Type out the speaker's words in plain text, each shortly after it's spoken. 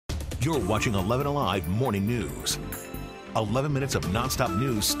You're watching 11 Alive Morning News. 11 minutes of nonstop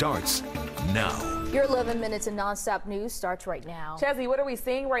news starts now. Your 11 minutes of nonstop news starts right now. Chezzy, what are we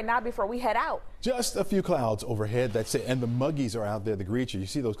seeing right now before we head out? Just a few clouds overhead, that's it. And the muggies are out there to greet you. You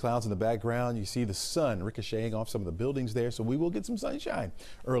see those clouds in the background. You see the sun ricocheting off some of the buildings there. So we will get some sunshine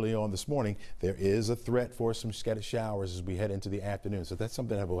early on this morning. There is a threat for some scattered showers as we head into the afternoon. So that's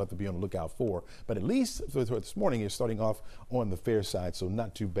something that we'll have to be on the lookout for. But at least for this morning, it's starting off on the fair side. So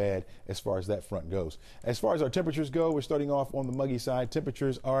not too bad as far as that front goes. As far as our temperatures go, we're starting off on the muggy side.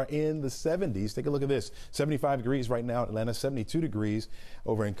 Temperatures are in the 70s. Take a look at this. 75 degrees right now in Atlanta, 72 degrees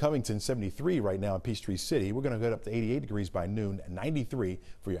over in Covington, 73 right now in Peachtree City. We're going to get up to 88 degrees by noon, 93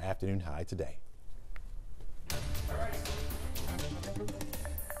 for your afternoon high today.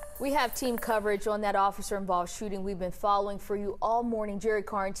 We have team coverage on that officer-involved shooting we've been following for you all morning. Jerry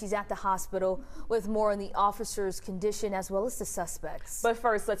Carnes, he's at the hospital with more on the officer's condition as well as the suspects. But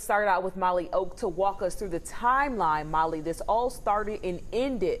first, let's start out with Molly Oak to walk us through the timeline. Molly, this all started and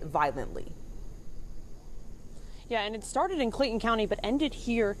ended violently. Yeah, and it started in Clayton County but ended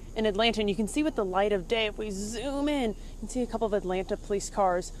here in Atlanta. And you can see with the light of day, if we zoom in, you can see a couple of Atlanta police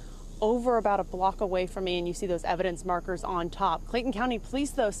cars over about a block away from me, and you see those evidence markers on top. Clayton County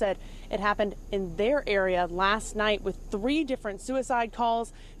Police, though, said it happened in their area last night with 3 different suicide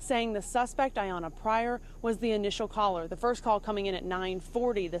calls, saying the suspect, Ayanna Pryor, was the initial caller. The first call coming in at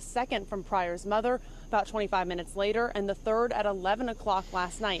 9:40, the second from Pryor's mother about 25 minutes later, and the third at 11 o'clock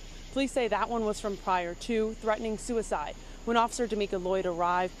last night. Police say that one was from Pryor, too, threatening suicide. When Officer D'Amica Lloyd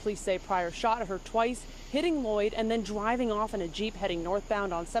arrived, police say Pryor shot at her twice, hitting Lloyd and then driving off in a Jeep heading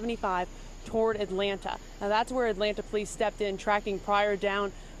northbound on 75 toward Atlanta. Now that's where Atlanta police stepped in, tracking Pryor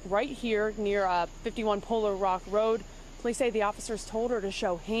down right here near 51 Polar Rock Road. Police say the officers told her to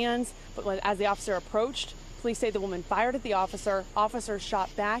show hands, but as the officer approached, police say the woman fired at the officer. Officers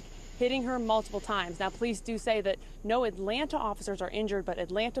shot back, hitting her multiple times. Now, police do say that no Atlanta officers are injured, but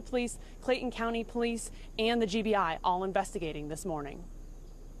Atlanta police, Clayton County police, and the GBI all investigating this morning.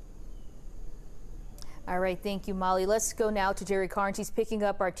 All right, thank you, Molly. Let's go now to Jerry Carnes. He's picking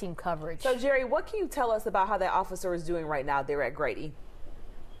up our team coverage. So, Jerry, what can you tell us about how that officer is doing right now there at Grady?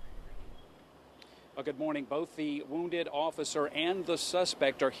 Good morning. Both the wounded officer and the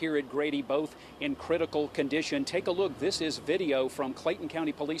suspect are here at Grady, both in critical condition. Take a look. This is video from Clayton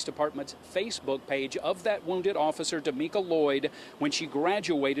County Police Department's Facebook page of that wounded officer, D'Amica Lloyd, when she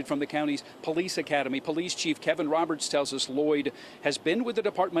graduated from the county's police academy. Police Chief Kevin Roberts tells us Lloyd has been with the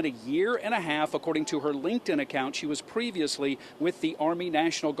department a year and a half. According to her LinkedIn account, she was previously with the Army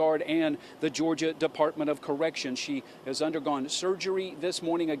National Guard and the Georgia Department of Corrections. She has undergone surgery this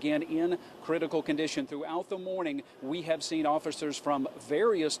morning, again in critical condition. Throughout the morning, we have seen officers from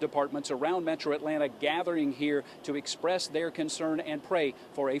various departments around Metro Atlanta gathering here to express their concern and pray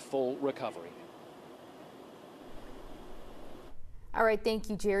for a full recovery. All right, thank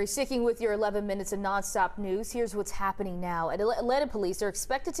you, Jerry. Sticking with your 11 minutes of nonstop news, here's what's happening now. Atlanta police are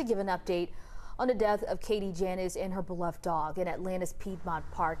expected to give an update on the death of Katie Janis and her beloved dog in Atlanta's Piedmont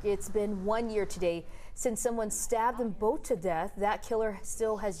Park. It's been 1 year today since someone stabbed them both to death. That killer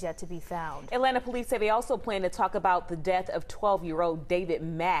still has yet to be found. Atlanta police say they also plan to talk about the death of 12-year-old David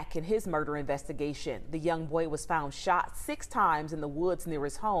Mack and his murder investigation. The young boy was found shot 6 times in the woods near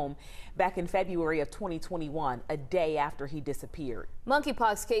his home back in February of 2021, a day after he disappeared.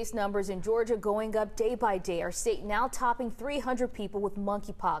 Monkeypox case numbers in Georgia going up day by day. Our state now topping 300 people with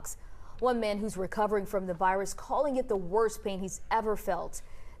monkeypox. One man who's recovering from the virus calling it the worst pain he's ever felt.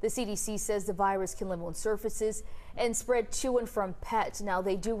 The CDC says the virus can live on surfaces and spread to and from pets. Now,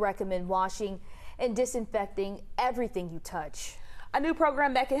 they do recommend washing and disinfecting everything you touch. A new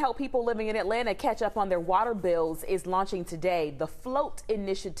program that can help people living in Atlanta catch up on their water bills is launching today. The Float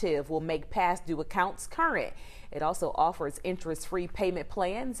initiative will make past due accounts current. It also offers interest-free payment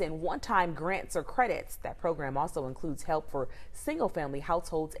plans and one-time grants or credits. That program also includes help for single-family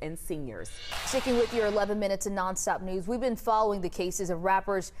households and seniors. Sticking with your 11 minutes of nonstop news, we've been following the cases of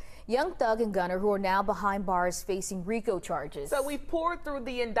rappers Young Thug and Gunner, who are now behind bars facing RICO charges. So we've poured through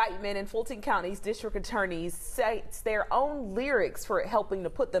the indictment, and Fulton County's district attorneys cites their own lyrics for helping to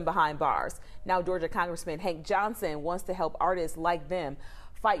put them behind bars. Now, Georgia Congressman Hank Johnson wants to help artists like them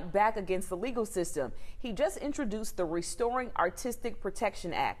fight back against the legal system. He just introduced the Restoring Artistic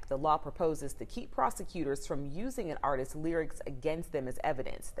Protection Act. The law proposes to keep prosecutors from using an artist's lyrics against them as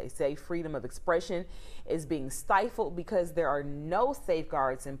evidence. They say freedom of expression is being stifled because there are no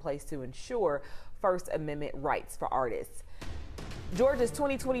safeguards in place to ensure First Amendment rights for artists. Georgia's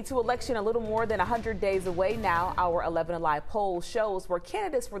 2022 election a little more than 100 days away now. Our 11 Alive poll shows where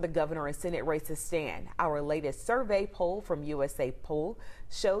candidates for the governor and Senate races stand. Our latest survey poll from USA Poll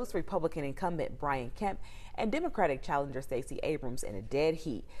shows Republican incumbent Brian Kemp and Democratic challenger Stacey Abrams in a dead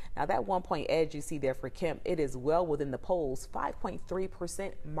heat. Now that 1-point edge you see there for Kemp, it is well within the poll's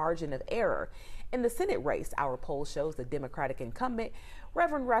 5.3% margin of error. In the Senate race, our poll shows the Democratic incumbent,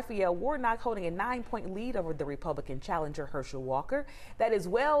 Reverend Raphael Warnock, holding a 9-point lead over the Republican challenger Herschel Walker. That is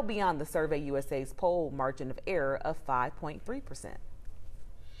well beyond the Survey USA's poll margin of error of 5.3%.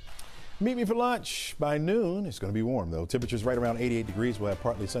 Meet me for lunch. By noon, it's going to be warm, though. Temperatures right around 88 degrees. We'll have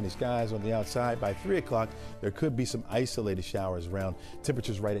partly sunny skies on the outside. By 3 o'clock, there could be some isolated showers around.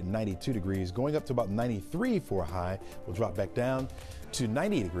 Temperatures right at 92 degrees, going up to about 93 for a high. We'll drop back down to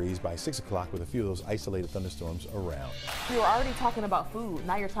 90 degrees by 6 o'clock with a few of those isolated thunderstorms around. We were already talking about food.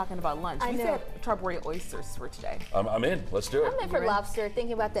 Now you're talking about lunch. We said Trumperia oysters for today. I'm in. Let's do it. I'm in for lobster,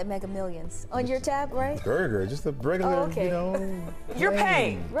 thinking about that Mega Millions. On your tab, right? Burger, just a regular, okay. you know. You're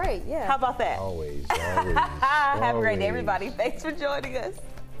paying. Right, yeah. How about that? Always. Have a great day, everybody. Thanks for joining us.